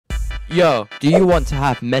Yo, do you want to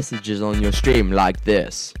have messages on your stream like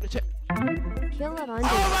this?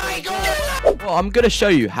 Well, I'm gonna show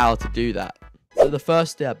you how to do that. So the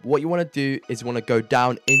first step, what you want to do is you want to go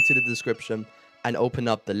down into the description and open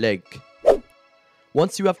up the link.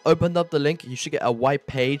 Once you have opened up the link, you should get a white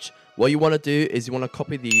page. What you want to do is you want to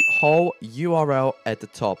copy the whole URL at the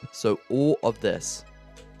top. So all of this.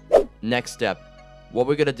 Next step, what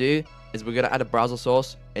we're going to do is we're going to add a browser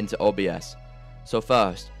source into OBS. So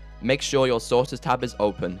first, make sure your sources tab is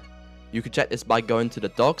open. You can check this by going to the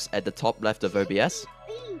docs at the top left of OBS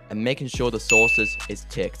and making sure the sources is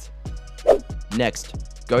ticked.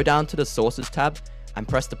 Next, go down to the sources tab and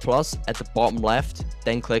press the plus at the bottom left,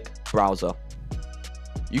 then click browser.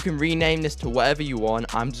 You can rename this to whatever you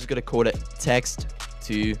want. I'm just going to call it text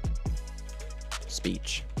to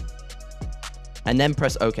speech. And then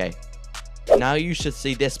press OK. Now you should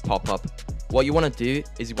see this pop up. What you want to do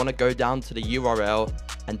is you want to go down to the URL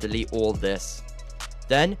and delete all this.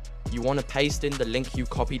 Then you want to paste in the link you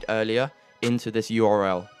copied earlier into this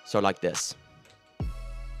URL. So like this.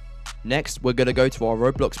 Next, we're going to go to our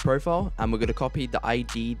Roblox profile and we're going to copy the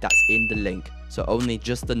ID that's in the link. So only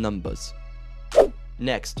just the numbers.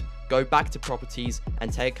 Next, go back to properties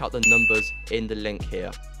and take out the numbers in the link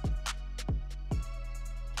here.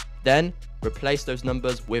 Then, replace those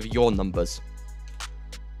numbers with your numbers.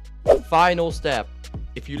 Final step.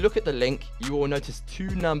 If you look at the link, you will notice two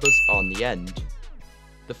numbers on the end.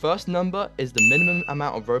 The first number is the minimum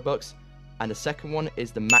amount of Robux and the second one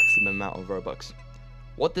is the maximum amount of Robux.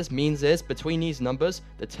 What this means is, between these numbers,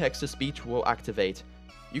 the text-to-speech will activate.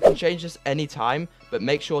 You can change this anytime, but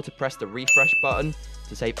make sure to press the refresh button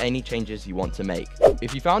to save any changes you want to make.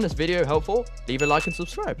 If you found this video helpful, leave a like and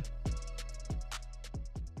subscribe.